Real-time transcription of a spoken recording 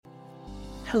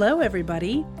Hello,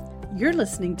 everybody. You're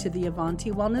listening to the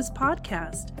A1C Wellness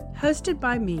Podcast, hosted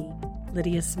by me,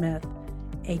 Lydia Smith,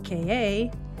 aka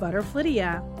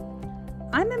Butterflydia.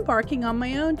 I'm embarking on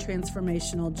my own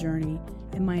transformational journey,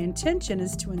 and my intention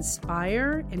is to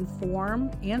inspire, inform,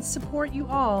 and support you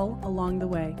all along the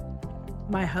way.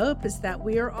 My hope is that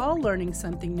we are all learning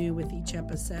something new with each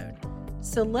episode.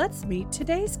 So let's meet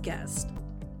today's guest.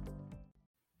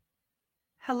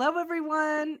 Hello,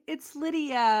 everyone. It's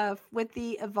Lydia with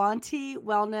the A1C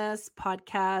Wellness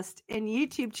Podcast and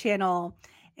YouTube channel.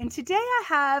 And today I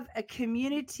have a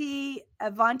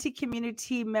A1C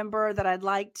community member that I'd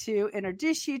like to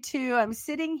introduce you to. I'm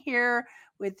sitting here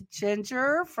with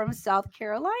Ginger from South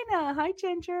Carolina. Hi,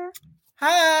 Ginger.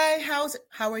 Hi,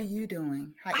 how are you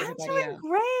doing? Hi, everybody else.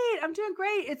 I'm doing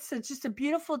great. It's just a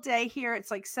beautiful day here. It's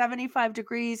like 75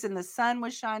 degrees and the sun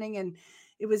was shining and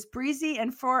it was breezy.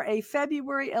 And for a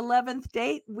February 11th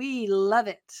date, we love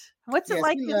it. What's it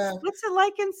like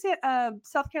in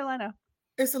South Carolina?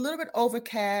 It's a little bit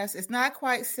overcast. It's not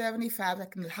quite 75,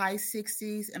 like in the high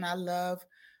 60s. And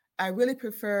I really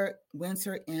prefer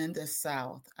winter in the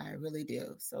South. I really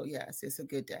do. So yes, it's a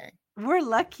good day. We're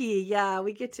lucky. Yeah,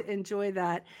 we get to enjoy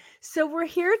that. So we're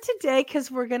here today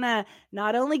because we're going to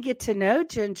not only get to know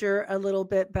Ginger a little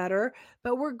bit better,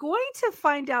 but we're going to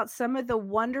find out some of the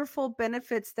wonderful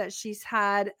benefits that she's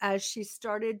had as she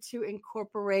started to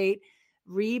incorporate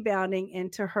rebounding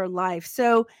into her life.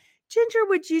 So Ginger,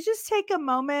 would you just take a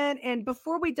moment, and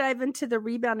before we dive into the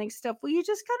rebounding stuff, will you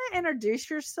just kind of introduce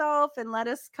yourself and let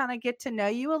us kind of get to know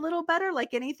you a little better,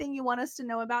 like anything you want us to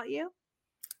know about you?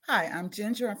 Hi, I'm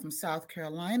Ginger. I'm from South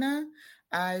Carolina.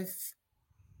 I'm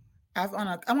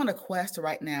on a quest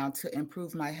right now to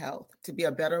improve my health, to be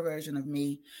a better version of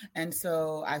me. And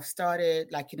so I've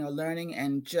started learning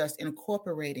and just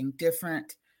incorporating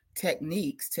different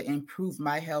techniques to improve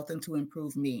my health and to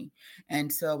improve me.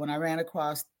 And so when I ran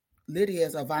across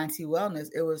Lydia's A1C Wellness,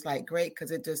 it was like great because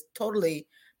it just totally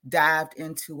dived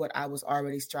into what I was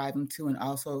already striving to and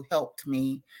also helped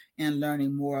me in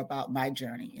learning more about my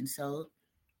journey. And so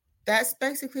that's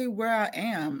basically where I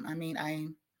am. I mean,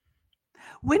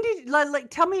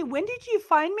 tell me, when did you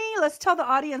find me? Let's tell the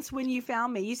audience when you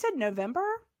found me. You said November?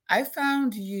 I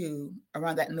found you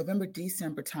around that November,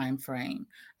 December timeframe.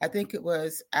 I think it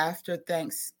was after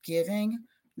Thanksgiving.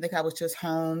 I think I was just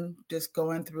home, just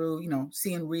going through,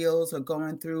 seeing reels or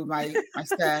going through my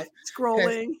stuff.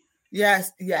 Scrolling.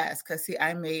 Yes. Because see,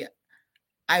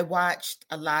 I watched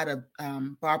a lot of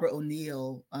Barbara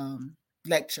O'Neill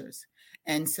lectures.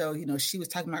 And so, she was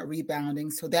talking about rebounding.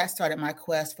 So that started my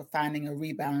quest for finding a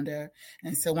rebounder.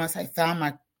 And so once I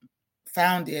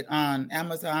found it on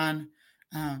Amazon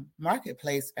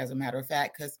Marketplace, as a matter of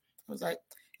fact, because I was like,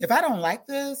 if I don't like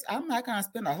this, I'm not going to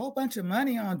spend a whole bunch of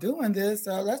money on doing this.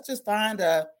 So let's just find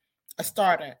a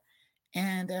starter.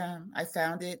 And I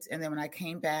found it. And then when I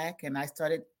came back and I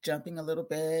started jumping a little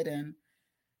bit, and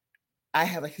I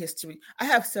have a history. I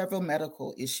have several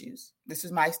medical issues. This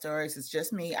is my story. It's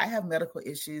just me. I have medical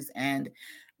issues. And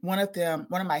one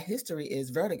of my history is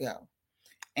vertigo.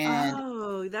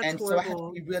 And that's horrible. So I have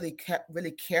to be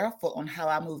really careful on how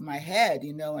I move my head,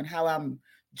 and how I'm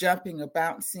jumping or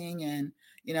bouncing. And,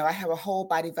 I have a whole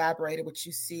body vibrator, which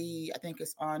you see, I think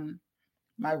it's on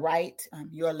my right,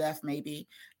 your left maybe.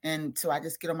 And so I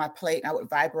just get on my plate and I would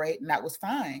vibrate, and that was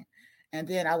fine. And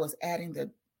then I was adding the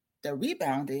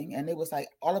rebounding, and it was like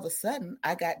all of a sudden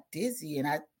I got dizzy, and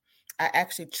I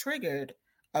actually triggered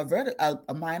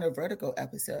a minor vertigo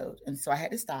episode. And so I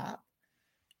had to stop.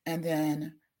 And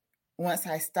then once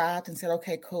I stopped and said,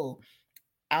 okay, cool,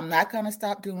 I'm not going to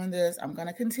stop doing this. I'm going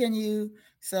to continue.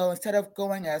 So instead of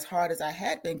going as hard as I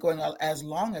had been going, as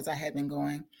long as I had been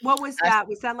going. What was that?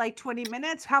 Was that like 20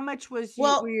 minutes? How much were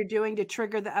you doing to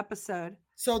trigger the episode?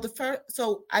 So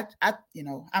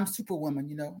I'm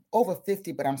Superwoman, over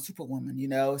 50, but I'm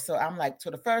Superwoman, So I'm like, so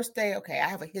the first day, okay, I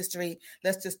have a history.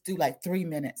 Let's just do like 3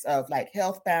 minutes of like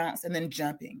health bounce and then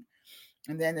jumping.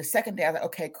 And then the second day I was like,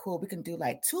 okay, cool. We can do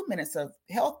like 2 minutes of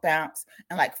health bounce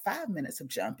and like 5 minutes of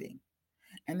jumping.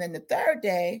 And then the third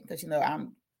day, because,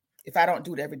 if I don't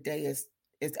do it every day,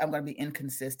 I'm going to be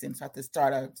inconsistent. So I have to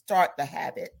start the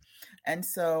habit. And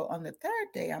so on the third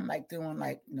day, I'm like doing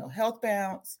like, health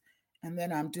bounce. And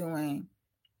then I'm doing,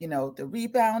 the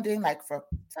rebounding like for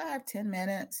 5-10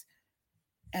 minutes.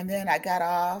 And then I got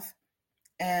off,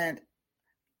 and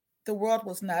the world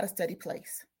was not a steady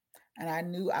place. And I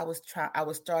knew I was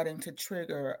starting to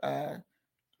trigger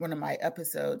one of my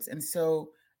episodes. And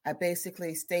so I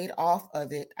basically stayed off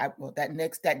of it.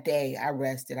 That day I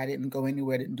rested. I didn't go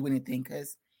anywhere, didn't do anything,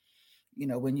 because,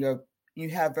 when you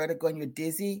have vertigo and you're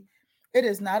dizzy, it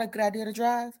is not a good idea to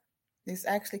drive. It's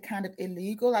actually kind of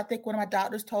illegal. I think one of my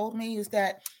doctors told me is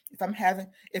that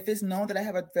if it's known that I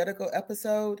have a vertigo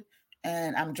episode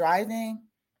and I'm driving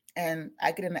and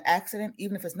I get in an accident,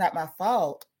 even if it's not my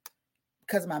fault,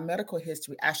 because of my medical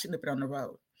history, I shouldn't have been on the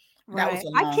road. And that was Right. a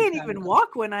I long can't time even ago.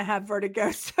 walk when I have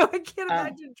vertigo, so I can't Um,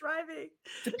 imagine driving.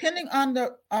 Depending on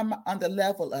the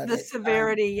level of The it,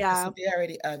 severity, the yeah.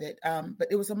 severity of it. But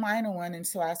it was a minor one, and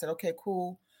so I said, okay,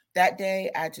 cool. That day,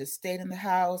 I just stayed in the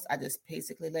house. I just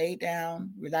basically laid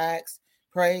down, relaxed,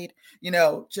 prayed,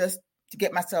 just to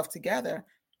get myself together.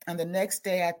 And the next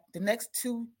day, the next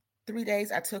 2-3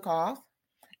 days, I took off,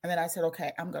 and then I said,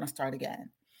 okay, I'm going to start again.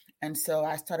 And so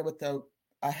I started with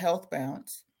a health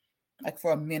bounce, like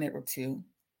for a minute or two.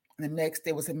 And the next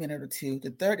day was a minute or two.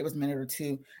 The third day was a minute or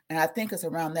two. And I think it's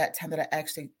around that time that I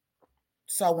actually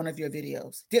saw one of your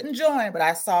videos. Didn't join, but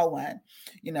I saw one,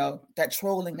 that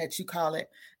trolling that you call it.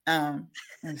 And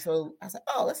so I was like,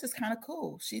 oh, this is kind of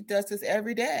cool. She does this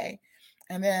every day.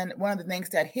 And then one of the things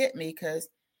that hit me, because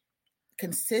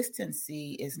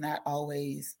consistency is not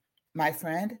always my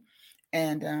friend.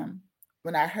 And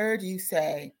when I heard you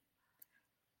say,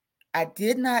 I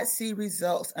did not see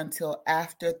results until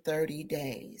after 30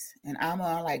 days, and I'm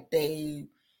on like day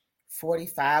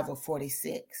 45 or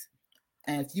 46.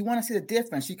 And if you want to see the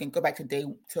difference, you can go back to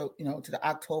the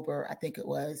October, I think it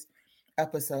was,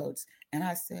 episodes. And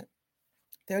I said,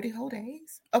 30 whole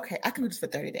days? Okay, I can do this for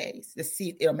 30 days to see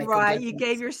if it'll make a Right. You gave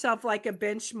difference. yourself like a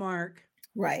benchmark.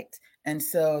 Right. And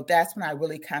so that's when I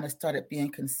really kind of started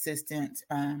being consistent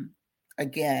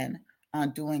again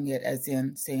on doing it, as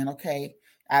in saying, okay,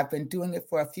 I've been doing it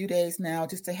for a few days now,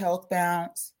 just a health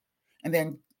bounce. And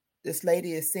then this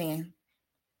lady is saying,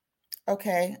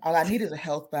 okay, all I need is a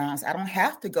health bounce. I don't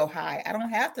have to go high. I don't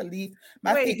have to leave.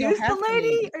 My Wait, feet don't who's the have to leave.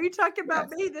 lady? Are you talking about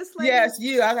Yes. me, this lady? Yes,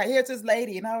 you. I was like, here's this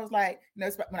lady. And I was like,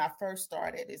 it's when I first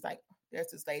started, it's like,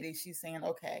 there's this lady. She's saying,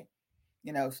 okay,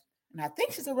 and I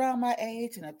think she's around my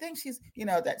age. And I think she's,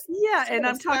 that's Yeah, some and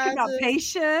of I'm the talking about sizes.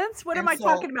 patience. What am And I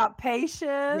talking so, about?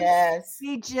 Patience. yes,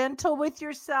 Be gentle with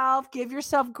yourself. Give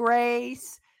yourself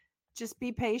grace. Just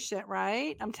be patient,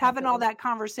 right? I'm and having so all that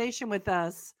conversation with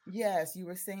us. yes, you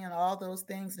were saying all those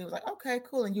things. And it was like, okay,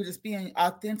 cool. And you're just being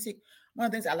authentic. One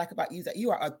of the things I like about you is that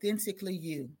you are authentically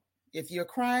you. If you're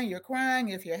crying, you're crying.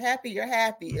 If you're happy, you're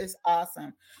happy. It's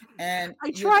awesome. And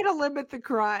I try to limit the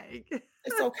crying.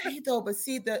 it's okay though. But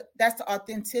see, that's the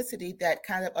authenticity that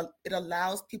kind of, it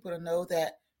allows people to know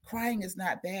that crying is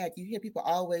not bad. You hear people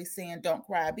always saying, don't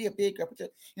cry, be a big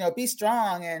girl, be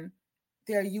strong. And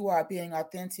there you are being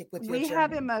authentic with your We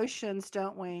have journey. emotions,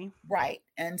 don't we? Right.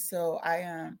 And so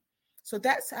so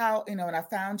that's how, when I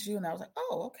found you and I was like,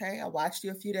 oh, okay. I watched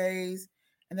you a few days.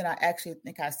 And then I actually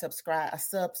think I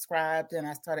subscribed and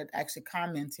I started actually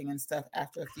commenting and stuff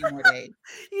after a few more days.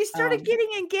 You started Um, getting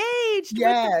engaged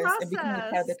with the yes, and becoming a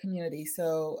part of the process. community.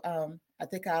 So I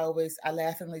think I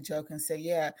laughingly joke and say,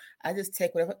 yeah, I just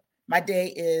take whatever my day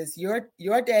is. Your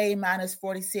day minus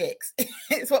 46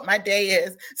 is what my day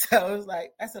is. So it's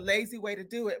like, that's a lazy way to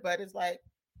do it, but it's like,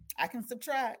 I can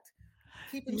subtract.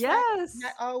 Keeping track is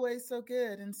not Yes. always so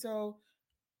good. And so,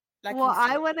 like Well, you I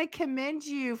said, want to commend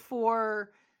you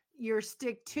for your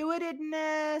stick to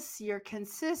itedness, your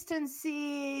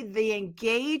consistency, the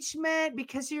engagement,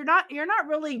 because you're not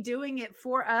really doing it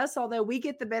for us, although we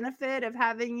get the benefit of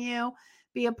having you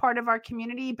be a part of our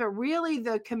community, but really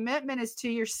the commitment is to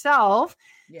yourself.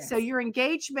 So yes, your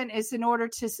engagement is in order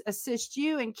to assist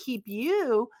you and keep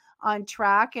you on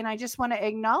track. And I just want to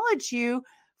acknowledge you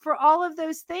for all of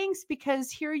those things,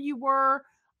 because here you were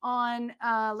on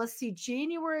let's see,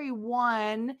 January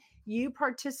 1, you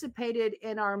participated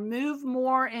in our Move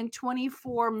More in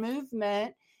 24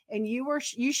 movement, and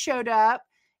you showed up,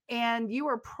 and you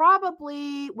were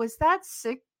probably, was that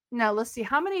sick? No, let's see,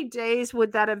 how many days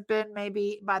would that have been?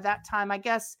 Maybe by that time, I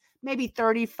guess maybe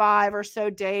 35 or so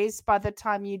days by the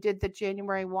time you did the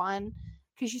January 1,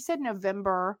 because you said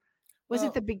November. Was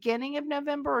it the well, beginning of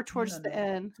November or no, no, towards the no,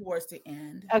 end? towards the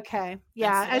end. Okay. And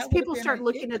Yeah. so As that would have people been start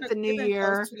looking at the new it been close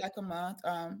year. to like a month.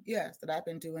 Yes, that I've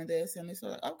been doing this, and it's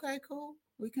like, okay, cool,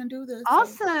 we can do this. So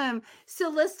Awesome. So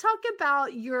let's talk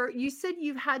about you said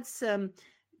you've had some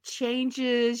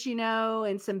changes,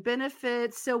 and some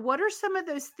benefits. So what are some of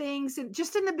those things? And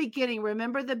just in the beginning,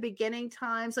 remember the beginning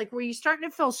times, like were you starting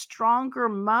to feel stronger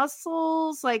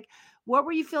muscles? Like what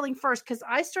were you feeling first? Because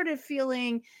I started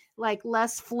feeling like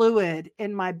less fluid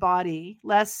in my body,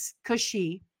 less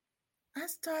cushy. I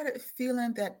started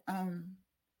feeling that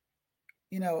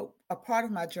a part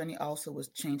of my journey also was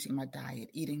changing my diet,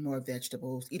 eating more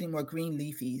vegetables, eating more green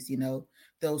leafies,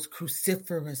 those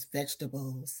cruciferous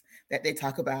vegetables that they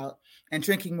talk about, and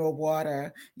drinking more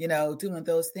water, doing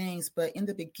those things. But in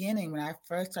the beginning, when I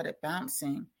first started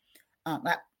bouncing,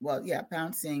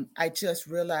 bouncing, I just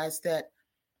realized that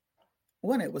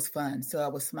one, it was fun. So I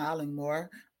was smiling more.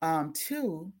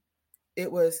 Two,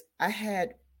 I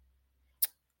had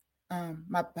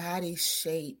my body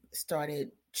shape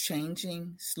started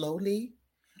changing slowly.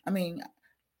 I mean,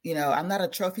 I'm not a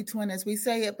trophy twin as we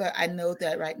say it, but I know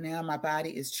that right now my body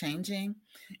is changing.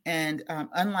 And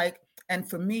and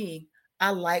for me, I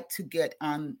like to get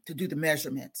on to do the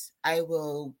measurements. I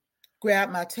will grab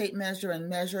my tape measure and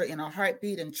measure in a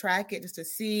heartbeat and track it just to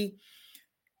see,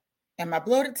 am I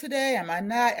bloated today? Am I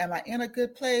not? Am I in a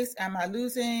good place? Am I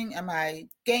losing? Am I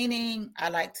gaining? I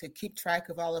like to keep track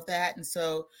of all of that. And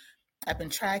so I've been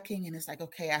tracking, and it's like,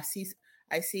 okay, I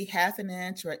see half an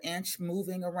inch or an inch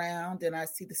moving around, and I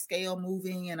see the scale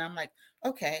moving, and I'm like,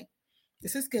 okay,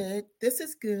 this is good. This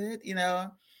is good.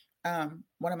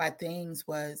 One of my things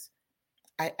was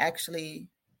I actually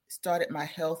started my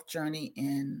health journey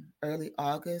in early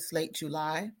August, late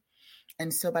July.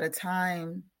 And so by the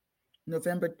time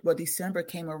December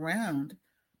came around,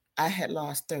 I had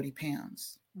lost 30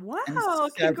 pounds and Wow, several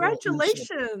inches.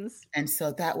 congratulations. And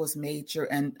so that was major.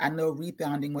 And I know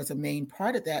rebounding was a main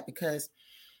part of that because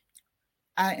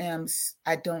I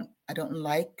don't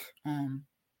like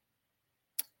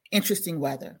interesting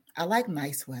weather. I like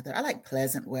nice weather. I like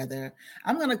pleasant weather.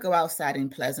 I'm going to go outside in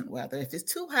pleasant weather. If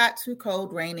it's too hot, too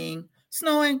cold, raining,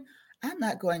 snowing, I'm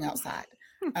not going outside.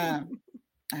 I'm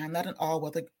not an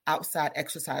all-weather outside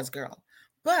exercise girl.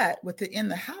 But with the in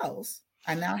the house,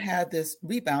 I now have this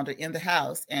rebounder in the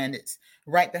house, and it's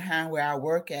right behind where I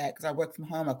work at because I work from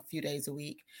home a few days a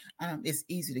week. It's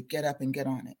easy to get up and get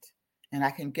on it. And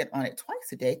I can get on it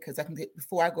twice a day because I can get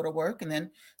before I go to work, and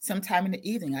then sometime in the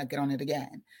evening I get on it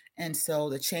again. And so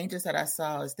the changes that I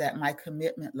saw is that my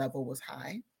commitment level was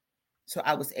high. So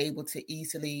I was able to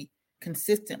easily,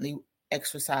 consistently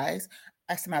exercise.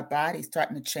 I saw my body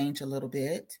starting to change a little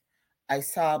bit. I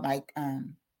saw my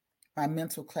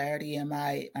mental clarity and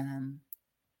my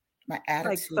Like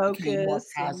attitude became more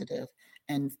focus and positive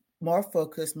and more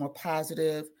focused, more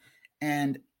positive,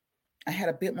 and I had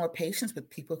a bit more patience with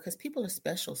people because people are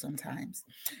special sometimes.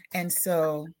 And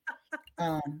so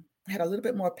I had a little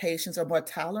bit more patience or more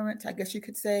tolerance, I guess you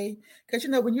could say. Because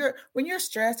when you're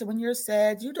stressed and when you're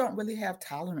sad, you don't really have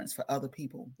tolerance for other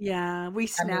people. yeah, we I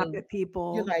snap mean, at you're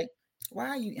people. like, why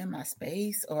are you in my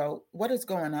space? Or what is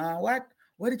going on?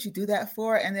 What did you do that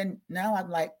for? And then now I'm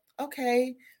like,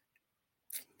 okay,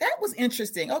 that was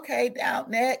interesting. Okay, now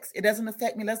next. It doesn't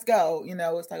affect me. Let's go.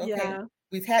 It's like, okay, Yeah.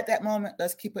 we've had that moment.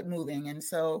 Let's keep it moving. And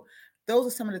so those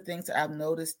are some of the things that I've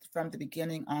noticed from the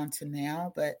beginning on to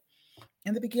now. But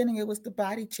in the beginning, it was the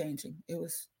body changing.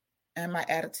 And my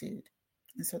attitude.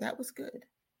 And so that was good.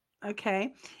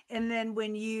 Okay. And then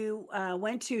when you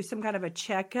went to some kind of a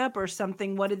checkup or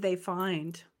something, what did they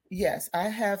find? Yes, I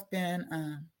have been,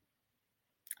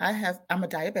 I'm a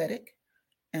diabetic.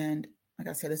 And like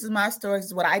I said, this is my story. This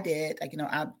is what I did. Like,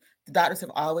 the doctors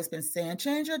have always been saying,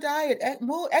 change your diet,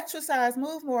 move, exercise,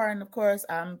 move more. And of course,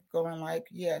 I'm going like,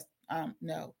 yes,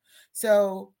 no.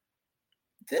 So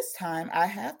this time I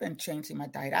have been changing my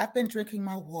diet. I've been drinking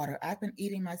my water. I've been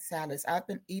eating my salads. I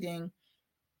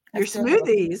Your still have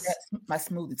smoothies. my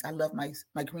smoothies. I love my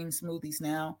green smoothies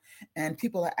now. And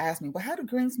people ask me, well, how do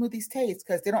green smoothies taste?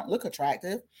 Because they don't look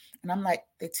attractive. And I'm like,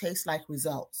 they taste like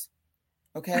results.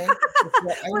 Okay. It's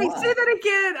what I Wait, say want. that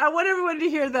again. I want everyone to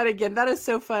hear that again. That is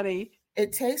so funny.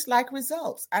 It tastes like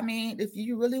results. I mean, if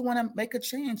you really want to make a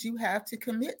change, you have to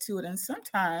commit to it. And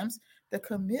sometimes the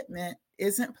commitment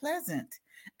isn't pleasant.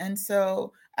 And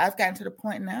so I've gotten to the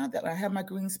point now that when I have my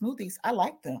green smoothies, I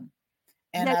like them.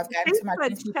 And Yeah, I've your gotten to taste my green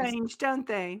buds smoothies. change, don't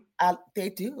they? They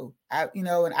do.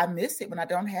 And I miss it when I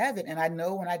don't have it. And I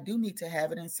know when I do need to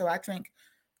have it. And so I drink,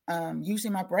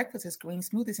 usually my breakfast is green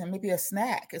smoothies, and maybe a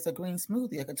snack is a green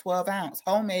smoothie, like a 12-ounce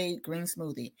homemade green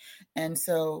smoothie. And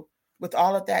so with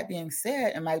all of that being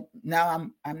said, and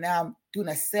I'm now doing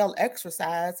a cell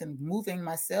exercise and moving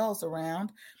my cells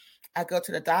around. I go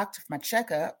to the doctor for my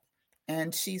checkup,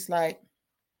 and she's like,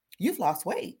 you've lost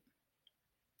weight.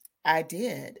 I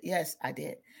did. Yes, I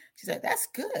did. She's like, that's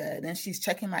good. And she's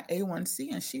checking my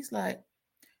A1C, and she's like,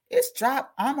 it's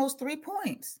dropped almost 3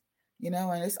 points,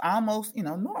 and it's almost,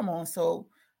 normal. And so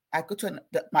I go to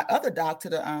my other doctor,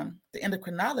 the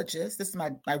endocrinologist. This is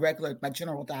my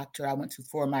general doctor I went to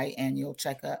for my annual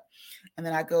checkup. And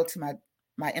then I go to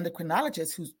my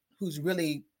endocrinologist who's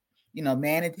really,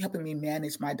 helping me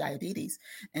manage my diabetes.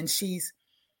 And she's,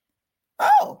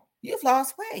 oh, you've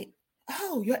lost weight.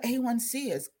 Oh, your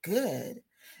A1C is good.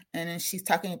 And then she's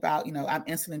talking about,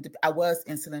 I was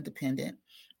insulin dependent.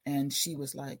 And she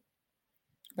was like,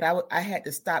 but I had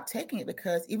to stop taking it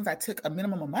because even if I took a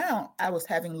minimum amount, I was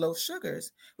having low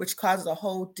sugars, which causes a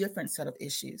whole different set of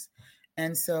issues.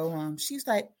 And so she's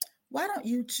like, why don't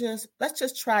you let's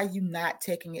just try you not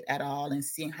taking it at all and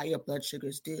seeing how your blood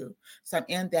sugars do. So I'm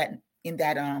in that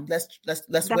let's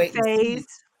That wait and see, phase.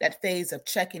 that phase of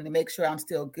checking to make sure I'm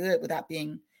still good without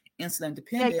being insulin Yeah,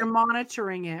 dependent. you're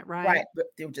monitoring it, Right. right? But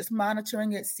they were just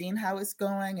monitoring it, seeing how it's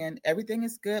going, and everything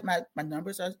is good. My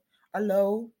numbers are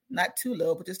low, not too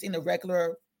low, but just in the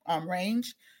regular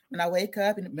range. When I wake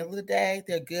up in the middle of the day,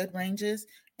 they're good ranges.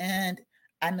 And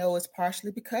I know it's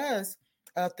partially because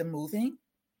of the moving,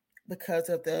 because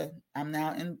of I'm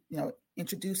now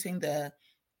introducing the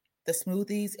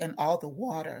smoothies and all the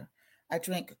water. I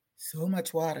drink so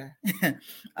much water.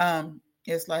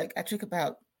 It's like I drink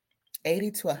about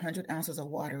 80 to 100 ounces of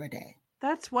water a day.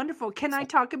 That's wonderful. Can I So,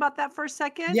 talk about that for a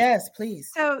second? yes,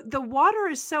 please. So the water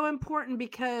is so important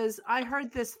because I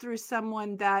heard this through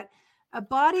someone that a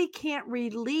body can't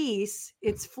release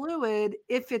its fluid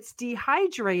if it's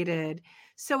dehydrated.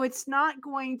 So it's not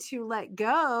going to let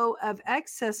go of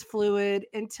excess fluid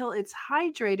until it's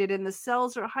hydrated and the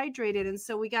cells are hydrated. And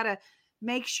so we got to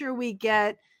make sure we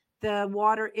get the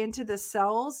water into the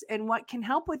cells. And what can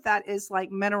help with that is like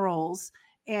minerals.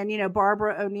 And,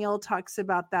 Barbara O'Neill talks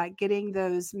about that, getting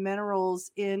those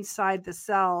minerals inside the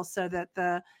cell so that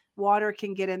the water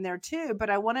can get in there too.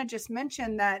 But I want to just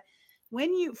mention that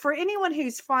for anyone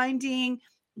who's finding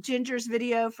Ginger's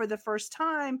video for the first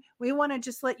time, we want to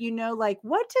just let you know, like,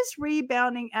 what does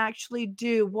rebounding actually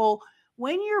do? Well,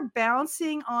 when you're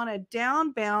bouncing on a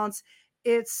down bounce,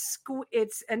 it's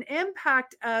an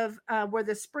impact of where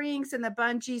the springs and the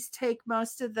bungees take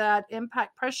most of that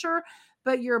impact pressure,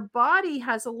 but your body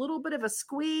has a little bit of a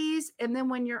squeeze. And then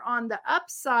when you're on the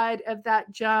upside of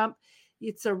that jump,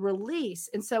 it's a release.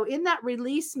 And so in that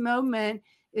release moment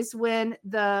is when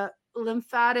the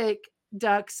lymphatic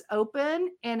ducts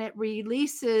open and it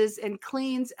releases and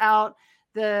cleans out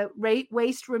the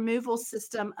waste removal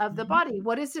system of the body.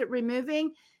 What is it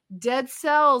removing? Dead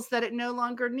cells that it no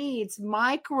longer needs,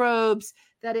 microbes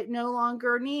that it no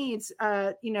longer needs,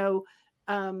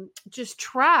 just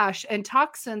trash and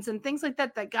toxins and things like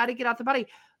that got to get out the body.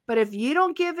 But if you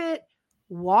don't give it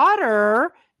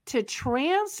water to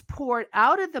transport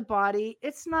out of the body,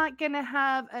 it's not going to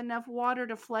have enough water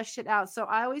to flush it out. So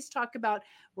I always talk about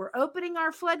we're opening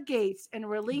our floodgates and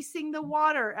releasing the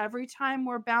water every time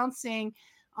we're bouncing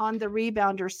on the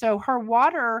rebounder. So her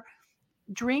water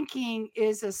drinking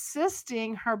is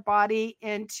assisting her body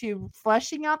into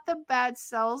flushing out the bad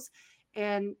cells.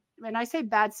 And when I say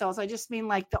bad cells, I just mean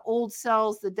like the old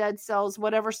cells, the dead cells,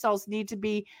 whatever cells need to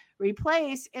be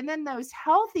replaced. And then those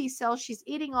healthy cells, she's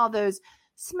eating all those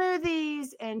smoothies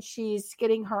and she's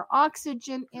getting her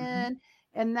oxygen in,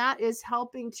 and that is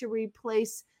helping to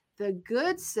replace the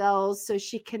good cells so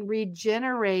she can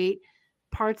regenerate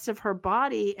parts of her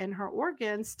body and her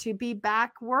organs to be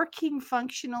back working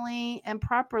functionally and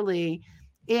properly.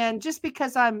 And just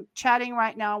because I'm chatting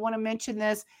right now, I want to mention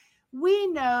this. We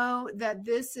know that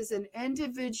this is an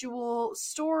individual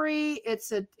story.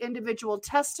 It's an individual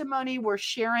testimony. We're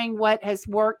sharing what has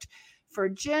worked for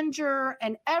Ginger,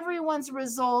 and everyone's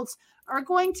results are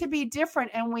going to be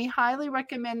different. And we highly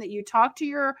recommend that you talk to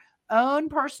your own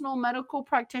personal medical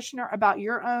practitioner about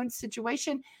your own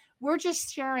situation. We're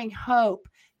just sharing hope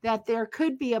that there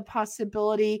could be a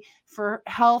possibility for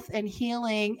health and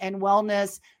healing and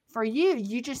wellness for you.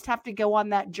 You just have to go on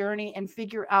that journey and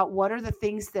figure out what are the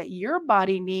things that your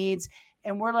body needs.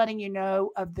 And we're letting you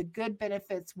know of the good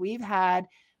benefits we've had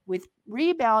with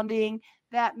rebounding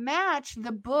that match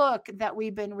the book that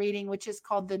we've been reading, which is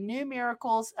called The New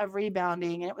Miracles of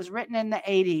Rebounding. And it was written in the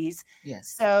 80s.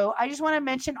 Yes. So I just want to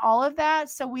mention all of that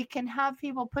so we can have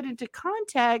people put into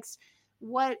context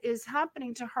what is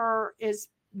happening to her is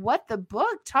what the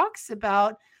book talks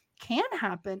about can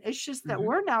happen. It's just that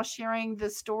we're now sharing the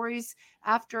stories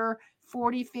after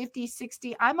 40, 50,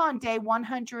 60. I'm on day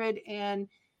 108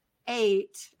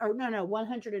 or no,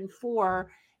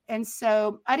 104. And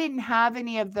so I didn't have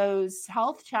any of those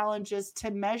health challenges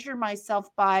to measure myself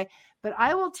by, but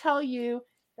I will tell you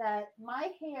that my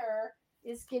hair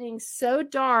is getting so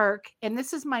dark, and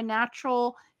this is my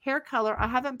natural hair color. I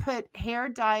haven't put hair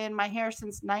dye in my hair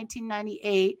since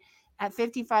 1998 at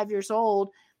 55 years old,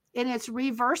 and it's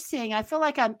reversing. I feel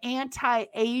like I'm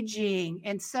anti-aging,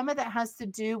 and some of that has to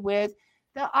do with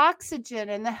the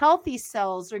oxygen, and the healthy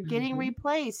cells are getting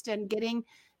replaced and getting,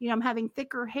 I'm having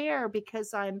thicker hair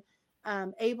because I'm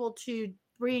able to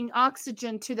bring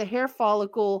oxygen to the hair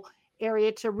follicle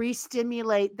area to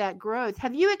re-stimulate that growth.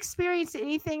 Have you experienced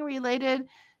anything related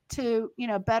to,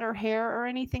 better hair or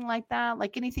anything like that?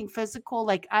 Like anything physical,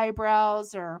 like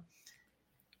eyebrows or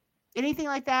anything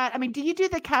like that? I mean, do you do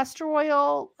the castor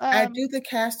oil? I do the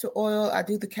castor oil. I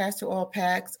do the castor oil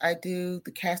packs. I do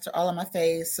the castor oil on my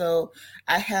face. So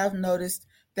I have noticed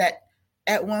that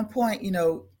at one point,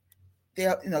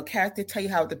 they tell you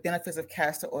how the benefits of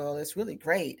castor oil is really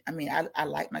great. I mean, I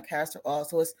like my castor oil.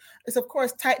 So it's of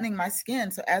course tightening my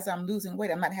skin. So as I'm losing weight,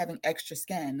 I'm not having extra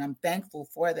skin. I'm thankful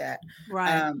for that.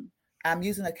 Right. I'm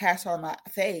using the castor oil on my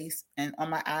face and on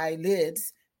my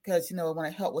eyelids because, when I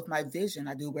help with my vision,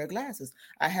 I do wear glasses.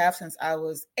 I have since I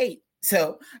was 8.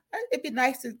 So it'd be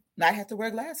nice to not have to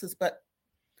wear glasses, but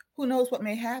who knows what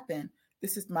may happen.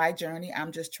 This is my journey.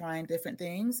 I'm just trying different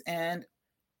things. And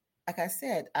like I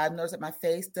said, I've noticed that my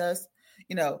face does,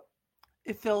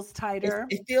 it feels tighter.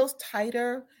 It feels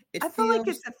tighter. I feel like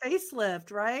it's a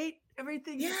facelift, right?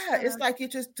 Everything. Yeah, it's like you're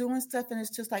just doing stuff, and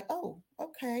it's just like, oh,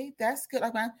 okay, that's good.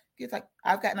 Like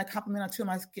I've gotten a compliment or two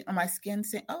on my skin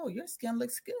saying, "Oh, your skin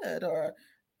looks good," or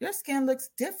 "Your skin looks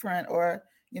different," or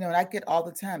and I get all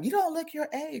the time, "You don't look your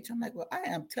age." I'm like, well, I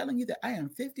am telling you that I am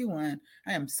 51.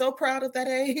 I am so proud of that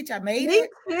age. I made Me it.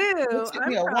 too. It took I'm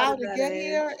me a proud while of to that get age.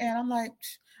 here, and I'm like,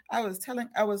 I was a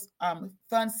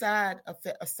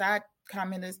side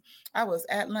comment is I was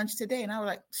at lunch today, and I was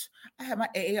like, I have my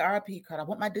AARP card. I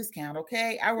want my discount.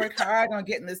 Okay, I worked hard on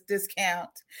getting this discount,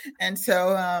 and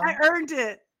so I earned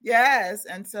it. Yes,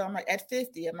 and so I'm like at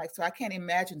 50. I'm like, so I can't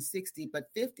imagine 60, but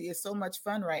 50 is so much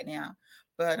fun right now.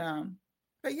 But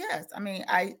yes, I mean,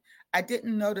 I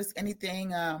didn't notice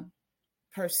anything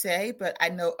per se, but I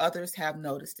know others have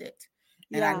noticed it,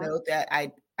 and Yeah.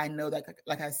 I know that,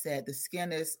 like I said, the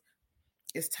skin is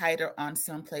tighter on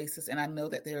some places, and I know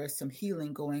that there is some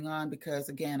healing going on because,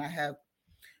 again, I have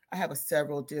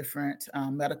several different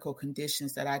medical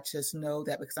conditions that I just know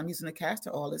that because I'm using the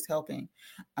castor oil is helping.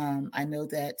 I know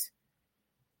that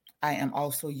I am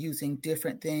also using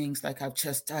different things. Like I've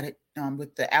just started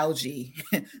with the algae,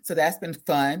 so that's been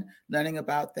fun learning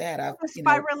about that. The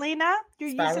spirulina. You're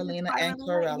using the Spirulina and spirulina.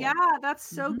 chlorella. Yeah, that's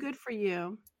so Mm-hmm. good for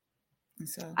you. And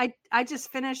so I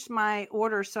just finished my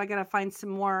order, so I got to find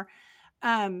some more.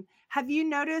 Have you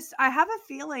noticed? I have a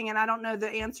feeling, and I don't know the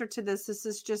answer to this. This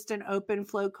is just an open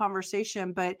flow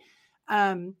conversation, but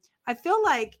I feel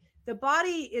like the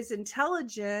body is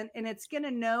intelligent and it's going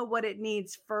to know what it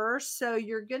needs first. So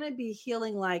you're going to be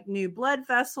healing like new blood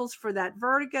vessels for that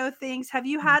vertigo things. Have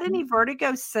you had any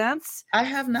vertigo since? I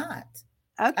have not.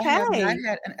 I have not Okay.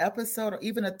 had an episode or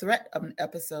even a threat of an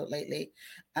episode lately.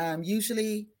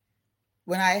 Usually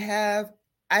when I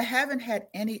haven't had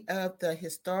any of the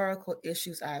historical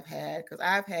issues I've had because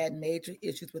I've had major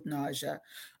issues with nausea.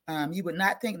 You would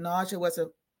not think nausea was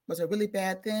a really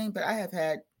bad thing, but I have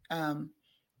had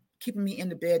keeping me in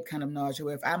the bed kind of nausea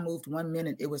where if I moved 1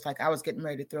 minute, it was like I was getting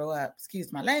ready to throw up.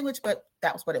 Excuse my language, but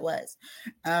that was what it was.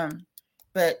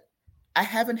 But I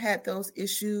haven't had those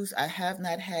issues. I have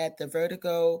not had the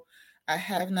vertigo. I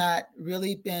have not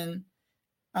really been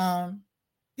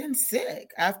sick.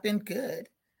 I've been good.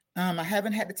 I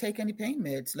haven't had to take any pain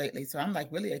meds lately. So I'm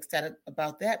like really excited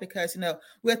about that because,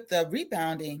 with the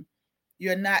rebounding,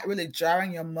 you're not really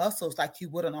jarring your muscles like you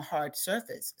would on a hard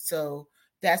surface. So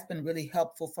that's been really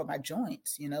helpful for my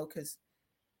joints, because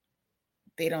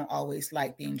they don't always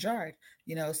like being jarred,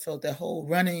 so the whole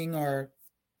running or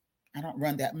I don't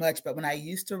run that much, but when I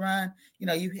used to run,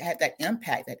 you had that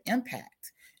impact.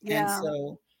 And Yeah.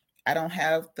 so I don't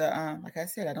have the, like I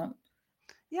said,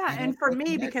 Yeah, I and don't for take the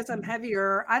me, meds because I'm anymore.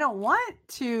 heavier, I don't want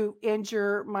to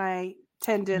injure my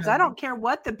tendons. I No. don't care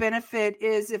what the benefit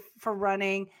is if for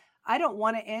running. I don't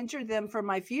want to injure them for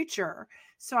my future.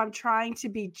 So I'm trying to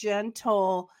be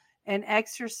gentle and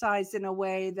exercise in a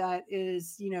way that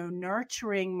is,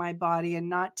 nurturing my body and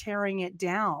not tearing it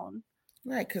down.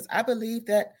 Right, because I believe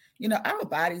that, our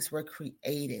bodies were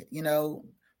created.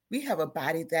 We have a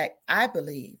body that I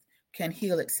believe can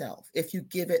heal itself if you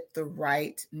give it the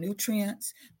right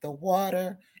nutrients, the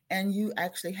water, and you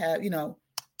actually have, you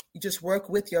just work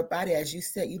with your body. As you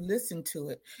said, you listen to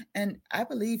it. And I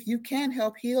believe you can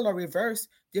help heal or reverse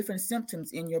different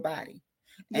symptoms in your body.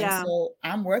 And Yeah. so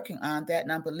I'm working on that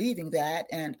and I'm believing that.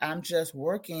 And I'm just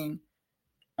working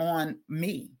on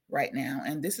me right now.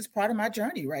 And this is part of my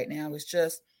journey right now is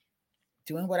just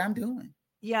doing what I'm doing.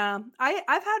 Yeah.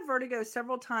 I've had vertigo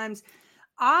several times.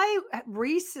 I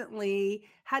recently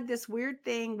had this weird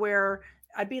thing where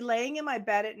I'd be laying in my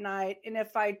bed at night, and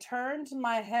if I turned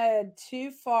my head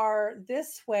too far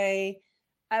this way,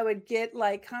 I would get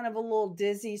like kind of a little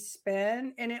dizzy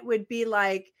spin, and it would be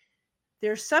like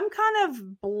there's some kind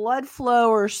of blood flow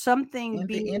or something In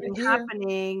the inner being ear.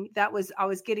 happening I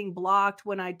was getting blocked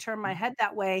when I turned my head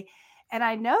that way. And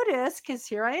I noticed, because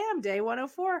here I am, day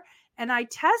 104, and I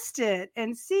test it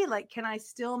and see, like, can I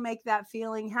still make that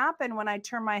feeling happen when I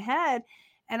turn my head?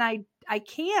 And I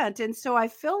can't. And so I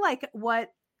feel like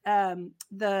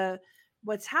the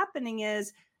what's happening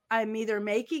is I'm either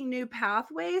making new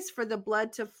pathways for the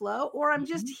blood to flow, or I'm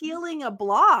just healing a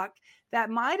block that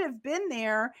might have been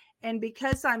there. And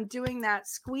because I'm doing that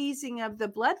squeezing of the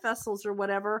blood vessels or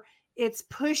whatever, it's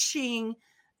pushing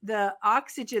the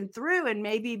oxygen through and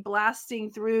maybe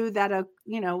blasting through that,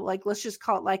 like, let's just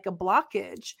call it like a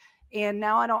blockage. And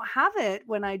now I don't have it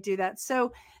when I do that.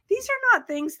 So these are not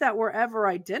things that were ever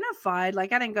identified.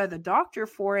 Like, I didn't go to the doctor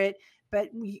for it. But,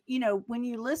 when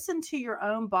you listen to your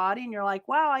own body and you're like,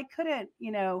 wow, I couldn't,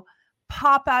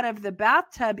 pop out of the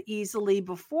bathtub easily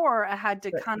before. I had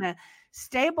to Right. kind of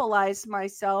stabilize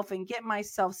myself and get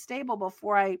myself stable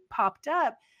before I popped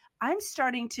up. I'm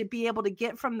starting to be able to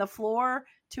get from the floor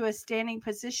to a standing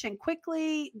position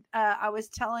quickly. I was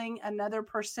telling another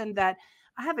person that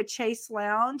I have a Chase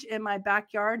lounge in my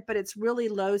backyard, but it's really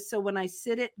low. So when I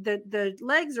sit it, the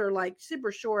legs are like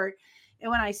super short. And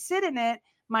when I sit in it,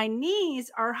 my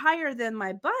knees are higher than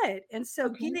my butt. And so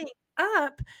getting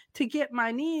up to get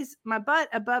my butt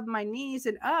above my knees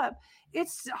and up,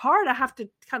 it's hard. I have to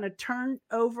kind of turn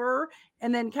over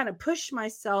and then kind of push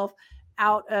myself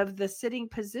out of the sitting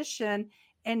position.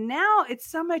 And now it's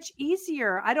so much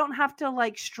easier. I don't have to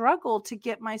like struggle to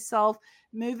get myself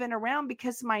moving around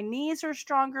because my knees are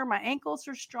stronger, my ankles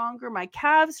are stronger, my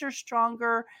calves are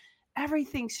stronger,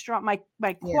 everything's strong. My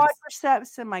Yes.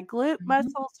 quadriceps and my glute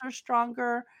muscles are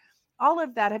stronger. All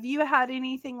of that. Have you had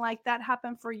anything like that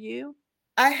happen for you?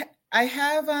 I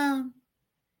have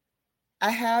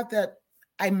that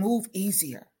I move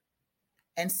easier.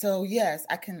 And so, yes,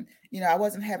 I can, I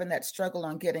wasn't having that struggle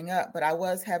on getting up, but I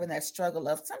was having that struggle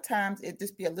of sometimes it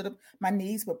just be my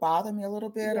knees would bother me a little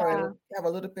bit, or Yeah. it'll have a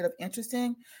little bit of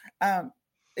interesting.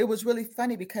 It was really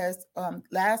funny because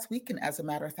last weekend, as a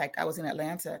matter of fact, I was in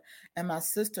Atlanta and my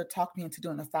sister talked me into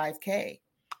doing a 5K.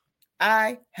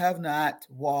 I have not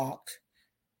walked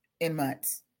in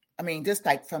months. I mean, just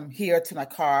like from here to my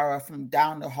car or from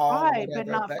down the hall or Right, but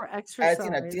whatever, not but for as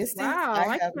in a exercise. distance, Wow, I I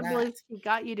have can't not. believe she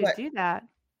got you to But do that.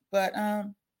 but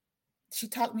she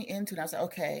talked me into it. I was like,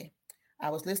 okay. I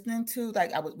was listening to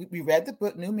we read the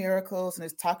book New Miracles, and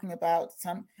it's talking about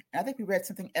and I think we read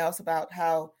something else about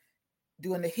how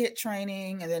doing the HIIT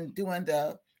training and then doing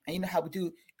and you know how we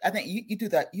do. I think you do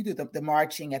the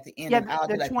marching at the end, Yeah, and I'll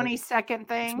the do like the 20-second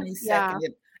thing. 20-second, Yeah.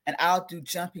 and I'll do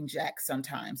jumping jacks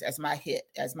sometimes as my HIIT,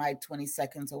 as my 20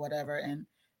 seconds or whatever. And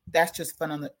that's just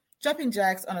fun on the jumping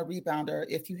jacks on a rebounder.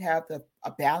 If you have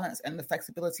a balance and the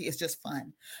flexibility, it's just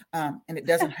fun. And it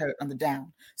doesn't hurt on the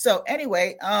down. So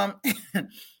anyway,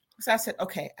 so I said,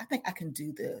 okay, I think I can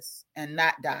do this and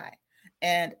not die.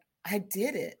 And I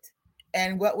did it.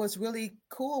 And what was really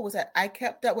cool was that I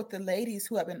kept up with the ladies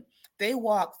they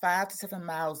walk 5 to 7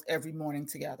 miles every morning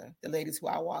together, the ladies who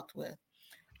I walked with.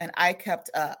 And I kept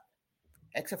up,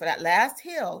 except for that last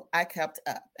hill, I kept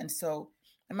up. And so,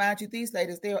 and mind you, these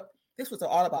ladies, this was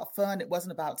all about fun. It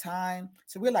wasn't about time.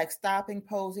 So we're like stopping,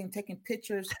 posing, taking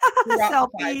pictures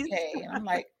throughout the Selfies. 5K. And I'm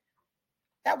like,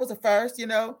 that was a first,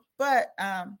 but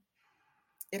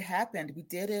it happened. We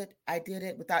did it. I did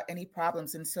it without any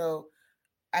problems. And so,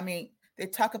 I mean, they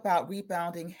talk about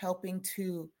rebounding, helping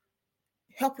to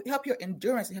help your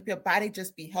endurance and help your body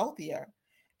just be healthier.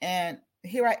 And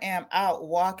here I am out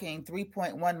walking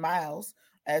 3.1 miles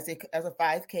as a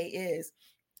 5K is,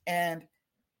 and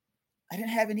I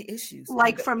didn't have any issues.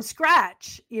 Like from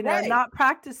scratch, Right. not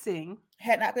practicing.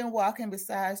 Had not been walking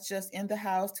besides just in the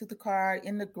house to the car,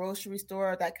 in the grocery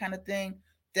store, that kind of thing.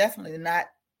 Definitely not.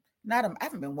 I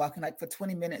haven't been walking like for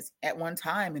 20 minutes at one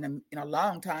time in a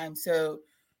long time. So,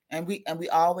 and we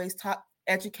always talk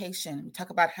education. We talk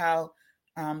about how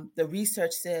the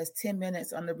research says 10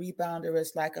 minutes on the rebounder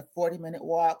is like a 40-minute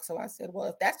walk. So I said, well,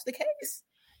 if that's the case,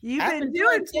 You've I've been been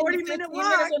doing doing 10 to 40-minute 15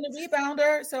 minutes walks. on the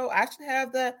rebounder. So I should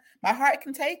have my heart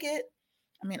can take it.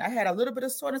 I mean, I had a little bit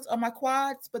of soreness on my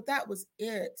quads, but that was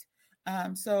it.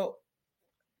 So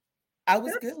I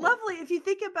was That's good. lovely. If you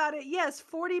think about it, yes,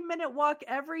 40-minute walk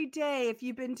every day if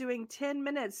you've been doing 10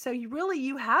 minutes. So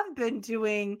you have been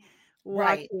doing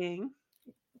Right. walking.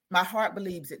 My heart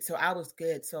believes it. So I was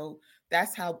good. So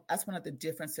that's one of the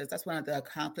differences. That's one of the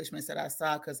accomplishments that I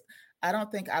saw, because I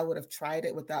don't think I would have tried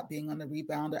it without being on the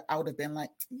rebounder. I would have been like,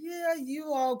 yeah,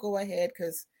 you all go ahead,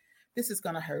 because this is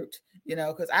going to hurt,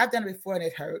 because I've done it before and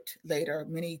it hurt later,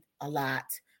 a lot.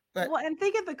 But Well, and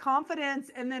think of the confidence,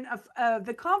 and then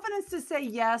the confidence to say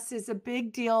yes is a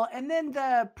big deal, and then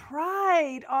the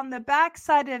pride on the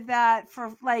backside of that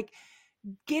for like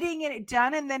getting it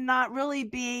done, and then not really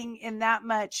being in that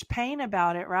much pain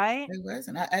about it, right? it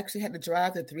wasn't. I actually had to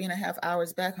drive the 3.5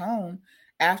 hours back home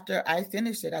after I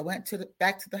finished it. I went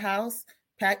back to the house,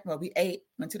 packed. Well, we ate,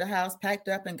 went to the house, packed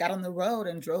up, and got on the road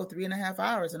and drove 3.5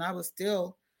 hours. And I was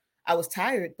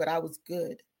tired, but I was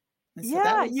good. And so that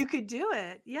Yeah, was you could do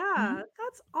it. mhm. Yeah,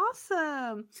 that's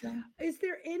awesome. So Is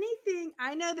there anything,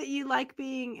 I know that you like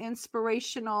being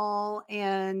inspirational,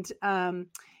 and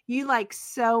you like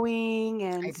sewing I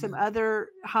and some do. other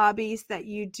hobbies that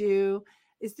you do.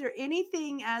 Is there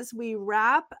anything as we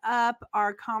wrap up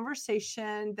our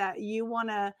conversation that you want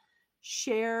to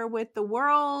share with the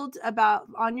world about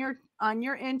on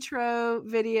your intro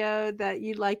video that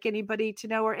you'd like anybody to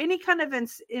know, or any kind of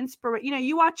inspiration?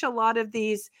 You watch a lot of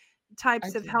these I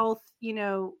types of do. health,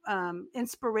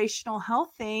 inspirational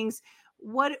health things.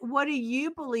 What do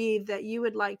you believe that you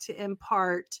would like to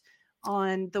impart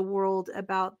on the world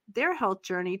about their health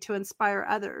journey to inspire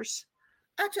others?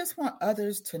 I just want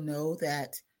others to know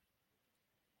that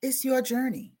it's your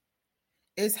journey.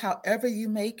 It's however you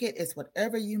make it, it's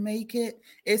whatever you make it.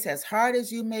 It's as hard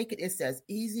as you make it, it's as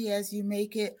easy as you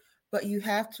make it. But you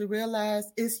have to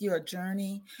realize it's your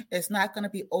journey. It's not going to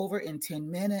be over in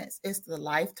 10 minutes, it's the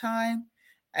lifetime.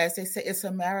 As they say, it's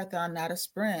a marathon, not a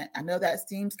sprint. I know that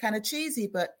seems kind of cheesy,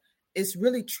 but it's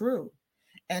really true.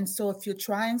 And so if you're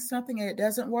trying something and it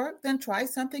doesn't work, then try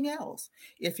something else.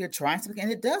 If you're trying something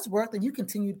and it does work, then you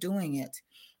continue doing it.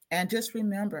 And just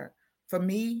remember, for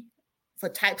me, for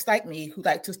types like me who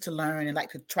like just to learn and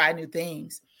like to try new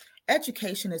things,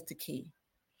 education is the key.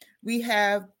 We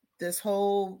have this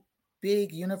whole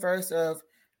big universe of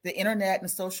the internet and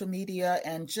social media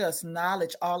and just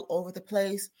knowledge all over the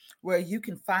place where you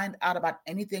can find out about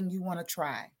anything you want to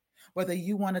try. Whether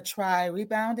you want to try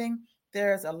rebounding,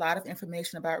 there's a lot of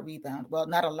information about rebound. Well,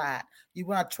 not a lot. You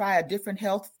want to try a different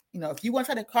health, if you want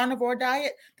to try the carnivore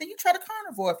diet, then you try the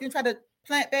carnivore. If you try the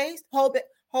plant-based,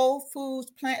 whole foods,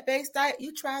 plant-based diet,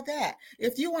 you try that.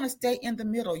 If you want to stay in the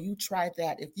middle, you try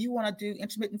that. If you want to do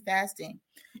intermittent fasting,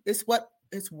 it's what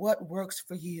works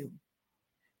for you.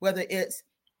 Whether it's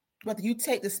whether you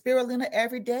take the spirulina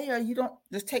every day or you don't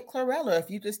just take chlorella, if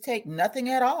you just take nothing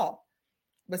at all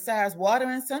besides water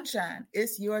and sunshine,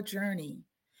 it's your journey.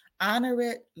 Honor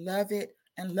it, love it,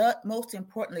 and most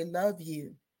importantly, love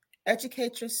you.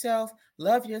 Educate yourself,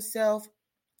 love yourself.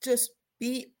 Just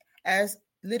be, as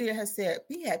Lydia has said,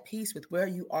 be at peace with where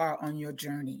you are on your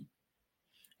journey.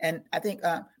 And I think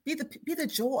be the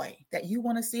joy that you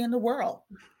want to see in the world.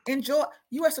 Enjoy.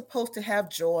 You are supposed to have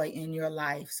joy in your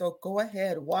life. So go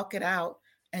ahead, walk it out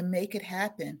and make it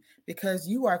happen because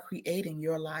you are creating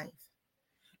your life.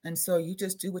 And so you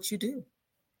just do what you do.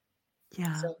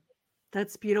 Yeah, So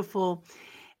that's beautiful.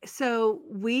 So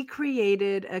we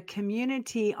created a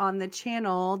community on the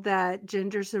channel that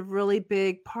Ginger's a really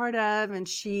big part of, and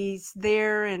she's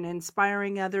there and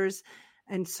inspiring others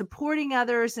and supporting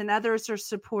others, and others are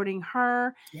supporting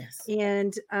her. yes,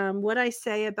 And what I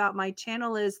say about my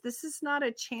channel is this is not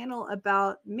a channel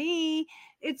about me,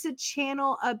 it's a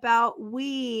channel about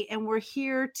we, and we're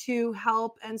here to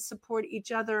help and support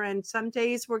each other. And some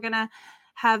days we're going to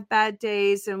have bad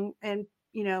days, and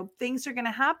things are going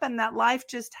to happen, that life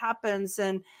just happens.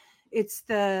 And it's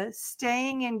the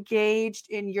staying engaged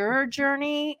in your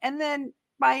journey, and then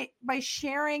by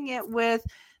sharing it with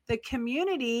the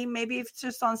community, maybe if it's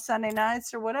just on Sunday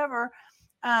nights or whatever,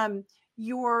 um,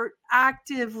 you're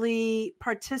actively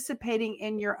participating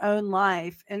in your own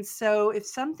life. And so if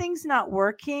something's not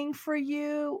working for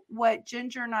you, what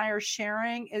Ginger and I are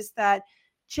sharing is that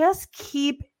just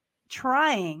keep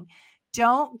trying.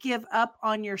 Don't give up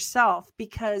on yourself,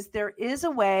 because there is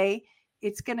a way.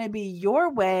 It's going to be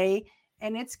your way,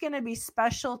 and it's going to be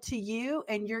special to you,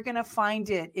 and you're going to find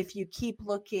it if you keep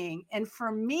looking. And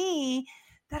for me,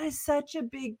 that is such a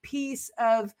big piece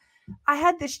of, I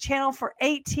had this channel for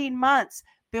 18 months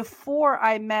before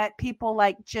I met people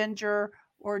like Ginger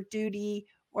or Duty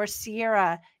or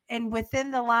Sierra. And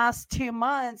within the last 2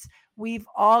 months, we've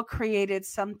all created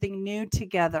something new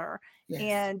together, yes,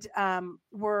 and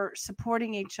we're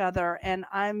supporting each other. And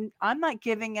I'm not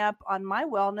giving up on my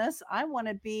wellness. I want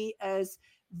to be as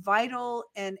vital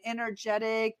and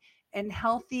energetic and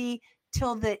healthy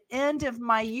till the end of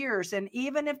my years. And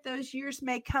even if those years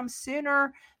may come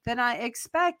sooner than I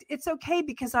expect, it's okay,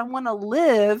 because I want to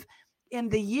live in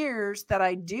the years that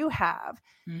I do have.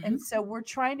 mm-hmm. And so we're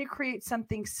trying to create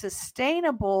something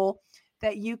sustainable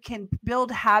that you can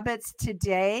build habits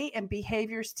today and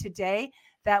behaviors today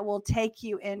that will take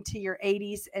you into your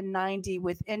 80s and 90s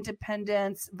with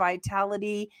independence,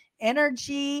 vitality,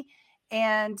 energy,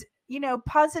 and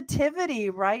positivity,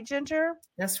 right, Ginger?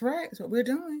 That's right. That's what we're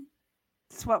doing.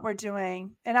 That's what we're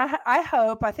doing. And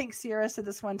I think Sierra said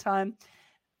this one time,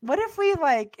 what if we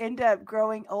like end up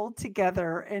growing old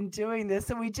together and doing this,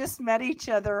 and we just met each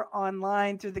other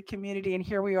online through the community, and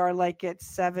here we are like at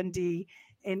 70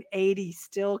 and 80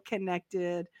 still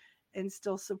connected and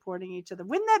still supporting each other.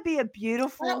 Wouldn't that be a That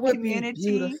beautiful would be community?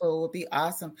 beautiful. Would be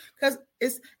awesome. Because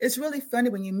it's really funny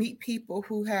when you meet people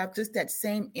who have just that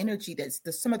same energy,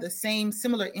 some of the same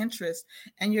similar interests,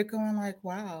 and you're going like,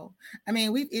 wow. I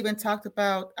mean, we've even talked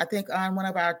about, I think on one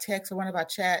of our texts or one of our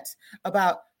chats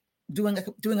about doing a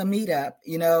meetup,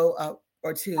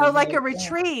 or two, Oh, like a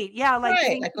retreat. Yeah, like right,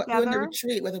 getting like doing the together.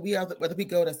 retreat, whether we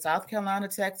go to South Carolina,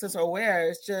 Texas, or where,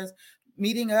 it's just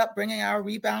meeting up, bringing our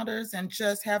rebounders, and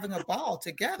just having a ball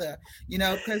together.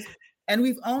 Because and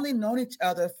we've only known each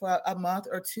other for a month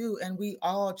or two, and we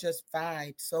all just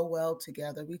vibe so well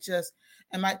together. We just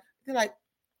they're like,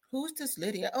 "Who's this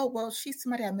Lydia?" "Oh, well, she's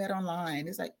somebody I met online."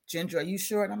 It's like, "Ginger, are you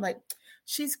sure?" And I'm like,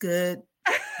 "She's good.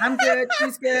 I'm good.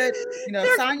 She's good."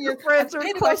 Their Sonia, I friends are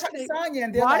need to go talk to questioning, Sonia,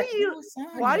 and they're why do like, you "Who's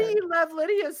why do Sonia?" you love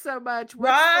Lydia so much?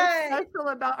 What's so Right. special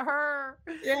about her?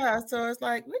 Yeah, so it's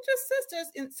like we're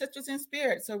just sisters in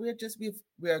spirit. So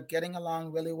we're getting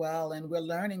along really well, and we're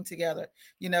learning together.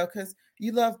 Because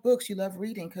you love books, you love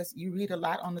reading, because you read a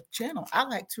lot on the channel. I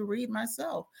like to read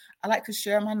myself. I like to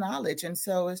share my knowledge, and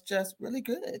so it's just really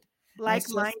good. And it's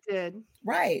just Like-minded.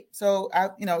 right. So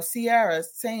Sierra,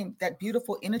 same, that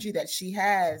beautiful energy that she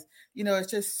has.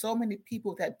 It's just so many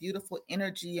people with that beautiful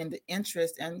energy and the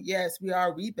interest. And yes, we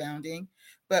are rebounding,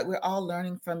 but we're all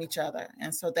learning from each other.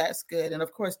 And so that's good. And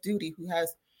of course, Duty, who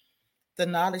has the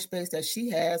knowledge base that she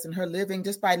has, and her living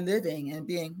just by living and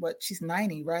being she's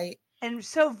 90, right? And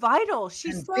so vital.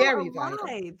 She's And so very vital.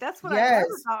 alive. That's what I love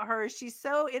Yes. about her. She's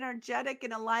so energetic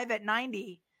and alive at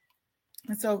 90.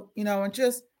 And so, and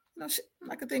just,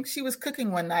 I could think she was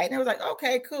cooking one night, and I was like,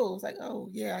 okay, cool. It's like, oh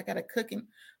yeah, I got to cooking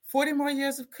 40 more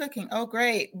years of cooking. Oh,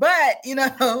 great. But,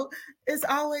 it's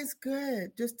always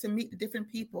good just to meet the different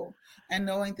people and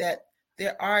knowing that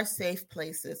there are safe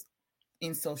places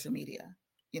in social media.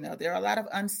 There are a lot of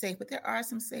unsafe, but there are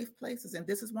some safe places, and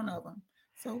this is one of them.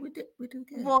 So we do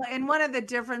good. Well, and one of the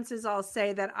differences I'll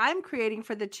say that I'm creating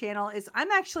for the channel is I'm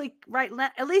actually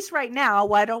at least right now,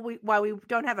 why we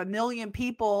don't have a million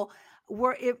people,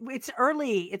 it's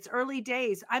early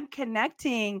days. I'm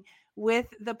connecting with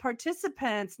the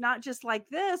participants, not just like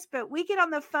this, but we get on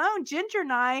the phone. Ginger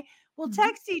and I will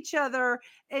text each other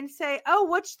and say, "Oh,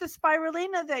 what's the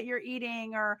spirulina that you're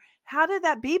eating?" or "How did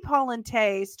that bee pollen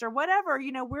taste?" or whatever.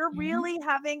 We're really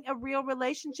having a real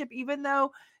relationship, even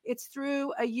though it's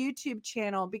through a YouTube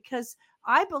channel, because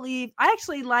I believe I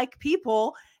actually like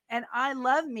people and I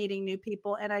love meeting new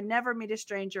people, and I never meet a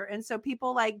stranger. And so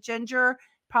people like Ginger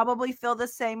probably feel the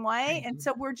same way. And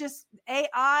so we're just,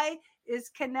 AI is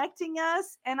connecting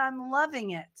us, and I'm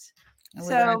loving it. And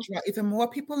we're going So to draw even more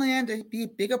people in to be a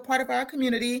bigger part of our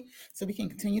community so we can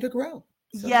continue to grow.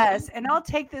 So that's yes, and awesome. I'll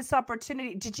take this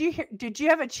opportunity. Did you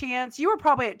have a chance? You were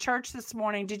probably at church this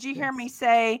morning. Did you hear me Yes.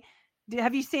 say,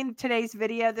 have you seen today's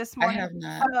video this I morning? have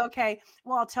not. Oh, okay.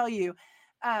 Well, I'll tell you.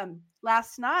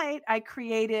 Last night I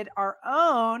created our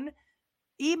own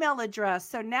email address.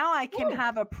 So now I can Oh,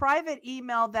 have a private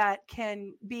email that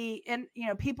can be in,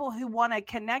 people who want to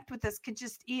connect with us could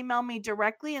just email me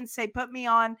directly and say, put me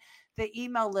on the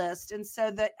email list. And so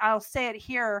that I'll say it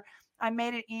here. I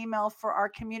made an email for our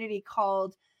community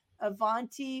called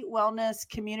Avanti Wellness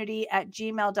Community at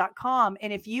gmail.com.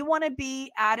 And if you want to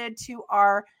be added to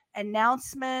our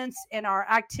announcements and our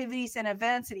activities and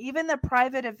events, and even the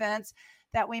private events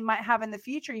that we might have in the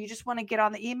future, you just want to get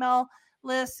on the email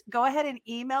list, go ahead and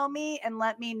email me and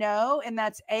let me know. And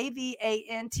that's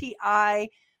AVANTI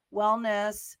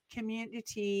wellness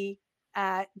community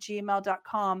at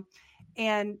gmail.com.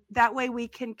 And that way we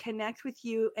can connect with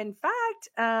you. In fact,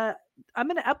 I'm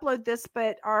going to upload this,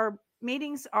 but our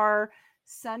meetings are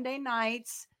Sunday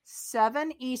nights,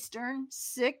 7 Eastern,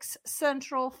 6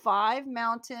 Central, 5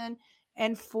 Mountain,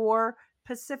 and 4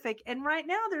 Pacific. And right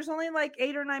now there's only like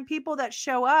 8 or 9 people that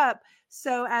show up.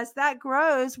 So as that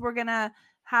grows, we're going to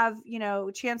have,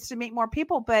 a chance to meet more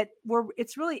people, but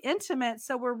it's really intimate.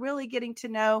 So we're really getting to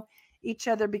know each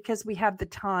other because we have the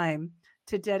time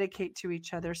to dedicate to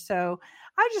each other. So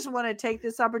I just want to take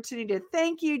this opportunity to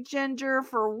thank you, Ginger,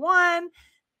 for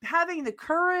having the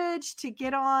courage to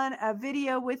get on a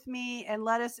video with me and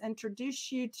let us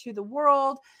introduce you to the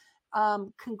world.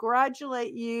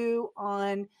 Congratulate you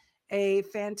on a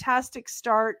fantastic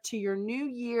start to your new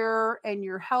year and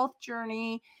your health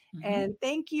journey. And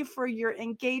thank you for your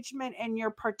engagement and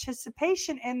your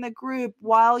participation in the group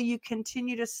while you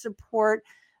continue to support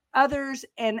others.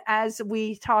 And as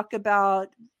we talk about,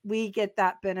 we get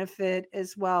that benefit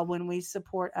as well when we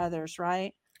support others,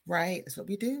 right? Right. That's what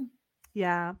we do.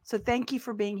 Yeah. So thank you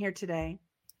for being here today.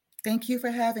 Thank you for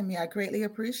having me. I greatly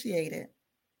appreciate it.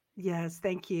 Yes,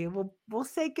 thank you. We'll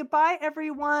say goodbye,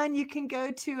 everyone. You can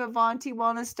go to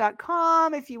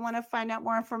AvantiWellness.com if you want to find out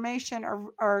more information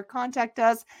or contact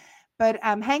us. But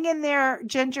hang in there,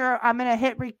 Ginger. I'm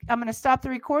gonna stop the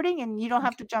recording, and you don't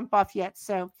have to jump off yet.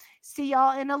 So see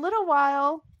y'all in a little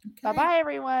while. Okay. Bye-bye,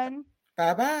 everyone.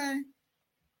 Bye-bye.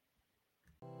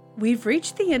 We've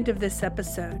reached the end of this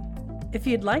episode. If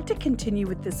you'd like to continue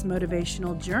with this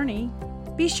motivational journey,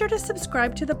 be sure to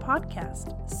subscribe to the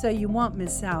podcast so you won't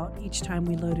miss out each time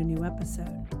we load a new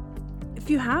episode. If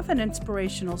you have an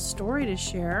inspirational story to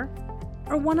share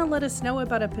or want to let us know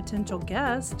about a potential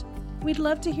guest, we'd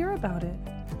love to hear about it.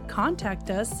 Contact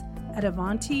us at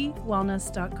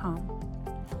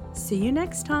AvantiWellness.com. See you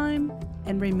next time,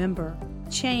 and remember,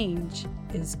 change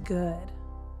is good.